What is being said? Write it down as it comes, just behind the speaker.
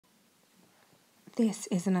This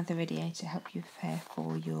is another video to help you prepare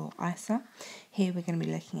for your ISA. Here we're going to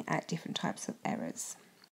be looking at different types of errors.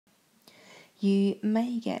 You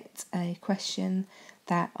may get a question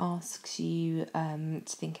that asks you to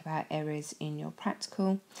think about errors in your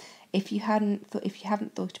practical. If you haven't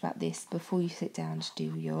thought about this before you sit down to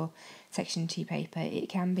do your Section 2 paper, it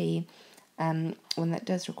can be one that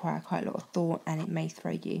does require quite a lot of thought and it may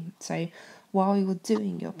throw you. So while you're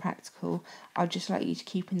doing your practical, I'd just like you to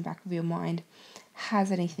keep in the back of your mind,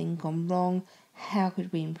 has anything gone wrong? How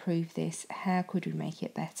could we improve this? How could we make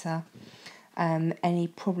it better? Any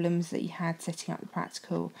problems that you had setting up the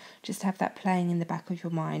practical, just have that playing in the back of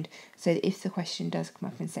your mind so that if the question does come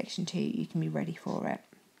up in Section 2, you can be ready for it.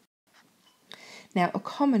 Now, a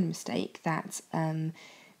common mistake that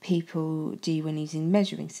people do when using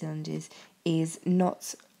measuring cylinders is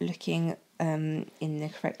not looking in the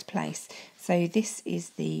correct place. So this is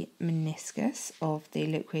the meniscus of the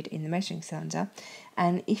liquid in the measuring cylinder,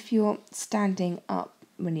 and if you're standing up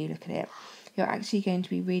when you look at it, you're actually going to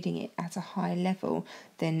be reading it at a higher level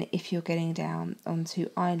than if you're getting down onto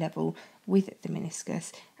eye level with the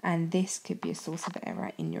meniscus, and this could be a source of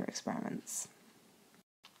error in your experiments.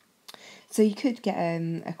 So you could get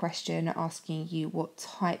a question asking you what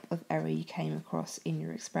type of error you came across in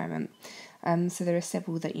your experiment. So there are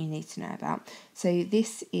several that you need to know about. So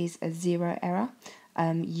this is a zero error.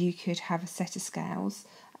 You could have a set of scales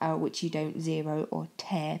which you don't zero or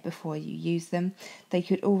tear before you use them. They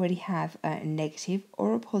could already have a negative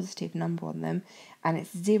or a positive number on them, and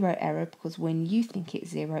it's zero error because when you think it's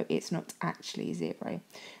zero, it's not actually zero.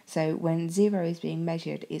 So when zero is being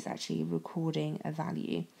measured, it's actually recording a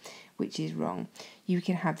value, which is wrong. You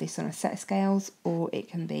can have this on a set of scales, or it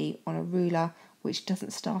can be on a ruler, which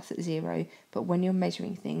doesn't start at zero, but when you're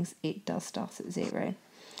measuring things, it does start at zero.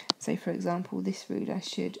 So for example, this ruler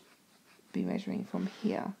should be measuring from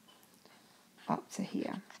here up to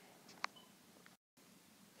here.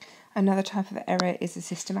 Another type of error is a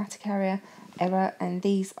systematic error, and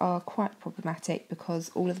these are quite problematic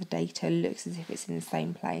because all of the data looks as if it's in the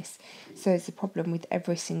same place. So it's a problem with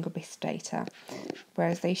every single bit of data,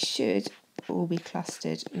 whereas they should all be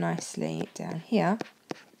clustered nicely down here.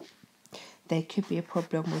 There could be a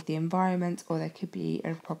problem with the environment, or there could be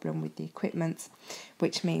a problem with the equipment,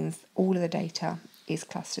 which means all of the data is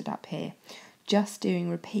clustered up here. Just doing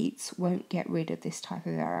repeats won't get rid of this type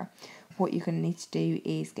of error. What you're going to need to do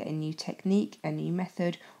is get a new technique, a new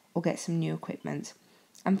method, or get some new equipment.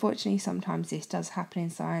 Unfortunately, sometimes this does happen in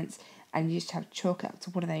science, and you just have to chalk it up to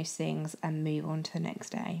one of those things and move on to the next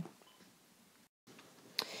day.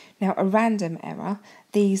 Now, a random error,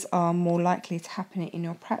 these are more likely to happen in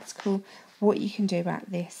your practical. What you can do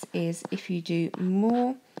about this is if you do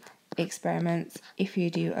more experiments, if you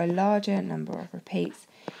do a larger number of repeats,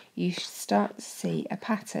 you start to see a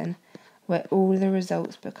pattern where all the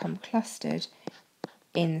results become clustered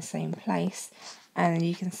in the same place, and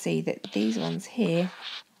you can see that these ones here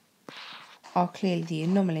are clearly the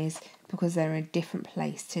anomalies because they're in a different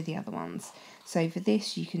place to the other ones. So for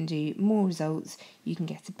this you can do more results, you can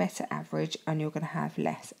get a better average, and you're going to have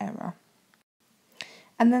less error.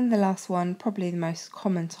 And then the last one, probably the most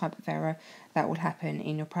common type of error that will happen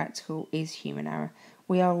in your practical, is human error.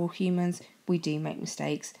 We are all humans, we do make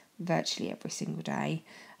mistakes virtually every single day.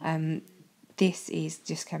 This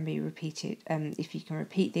just can be repeated. If you can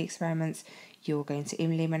repeat the experiments, you're going to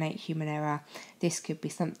eliminate human error. This could be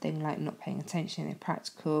something like not paying attention in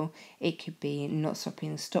practical, it could be not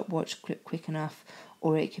stopping the stopwatch quick enough,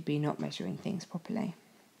 or it could be not measuring things properly.